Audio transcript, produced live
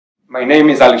My name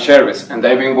is Jerves, and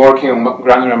I've been working on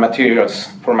granular materials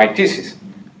for my thesis.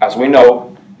 As we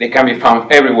know, they can be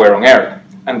found everywhere on Earth,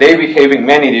 and they behave in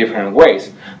many different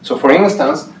ways. So for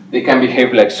instance, they can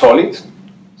behave like solids,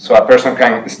 so a person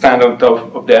can stand on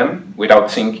top of them without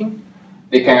sinking.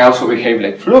 They can also behave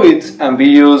like fluids and be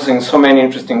used in so many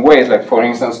interesting ways, like for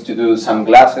instance to do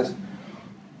sunglasses.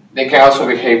 They can also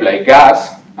behave like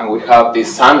gas, and we have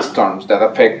these sandstorms that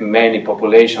affect many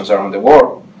populations around the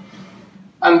world.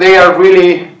 And they are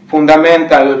really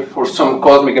fundamental for some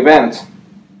cosmic events.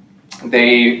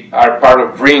 They are part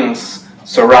of rings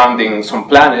surrounding some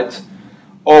planets.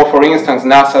 Or for instance,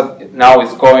 NASA now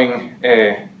is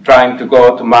trying to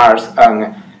go to Mars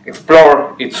and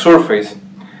explore its surface,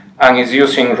 and is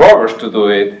using rovers to do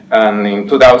it. And in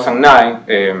 2009,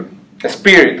 a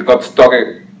Spirit got stuck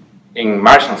in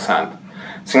Martian sand.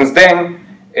 Since then,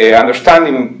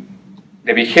 understanding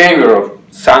the behavior of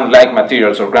sand-like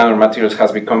materials or granular materials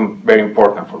has become very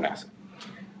important for NASA.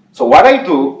 So what I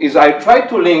do is I try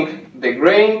to link the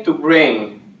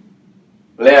grain-to-grain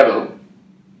level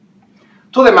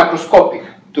to the macroscopic,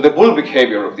 to the bulk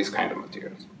behavior of these kind of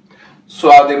materials.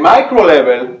 So at the micro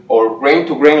level or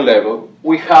grain-to-grain level,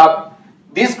 we have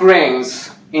these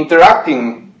grains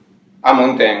interacting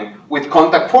among them with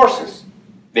contact forces.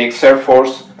 They exert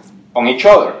force on each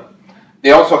other.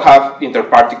 They also have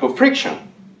interparticle friction.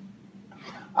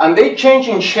 And they change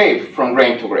in shape from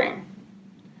grain to grain.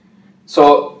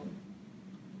 So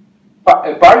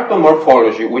particle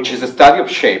morphology, which is the study of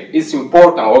shape, is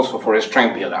important also for a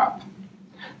strength build-up.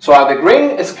 So at the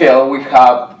grain scale, we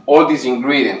have all these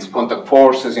ingredients: contact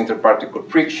forces, interparticle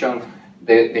friction,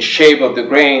 the shape of the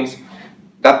grains,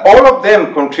 that all of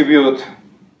them contribute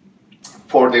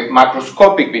for the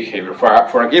macroscopic behavior,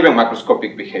 for a given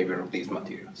macroscopic behavior of these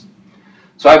materials.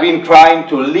 So I've been trying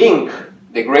to link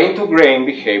the grain-to-grain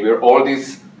behavior, all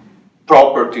these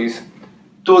properties,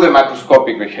 to the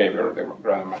macroscopic behavior of the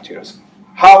granular materials.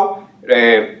 How?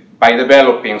 By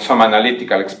developing some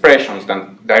analytical expressions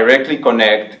that directly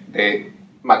connect the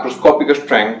macroscopic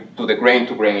strength to the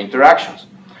grain-to-grain interactions.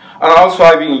 And also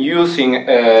I've been using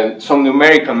some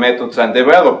numerical methods and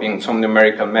developing some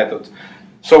numerical methods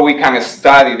so we can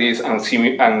study this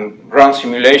and run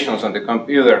simulations on the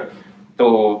computer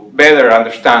to better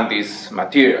understand these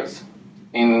materials.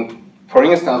 For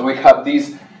instance, we have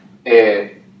this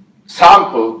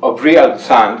sample of real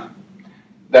sand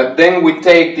that then we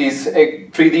take these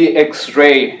 3D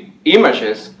X-ray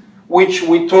images, which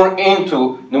we turn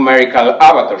into numerical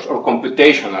avatars or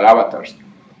computational avatars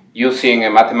using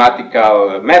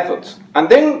mathematical methods. And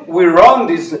then we run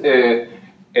these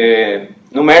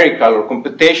numerical or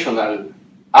computational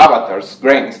avatars,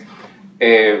 grains,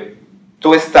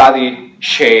 to study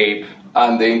shape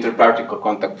and the interparticle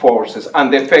contact forces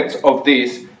and the effects of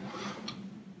this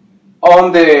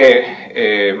on the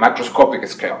macroscopic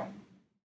scale.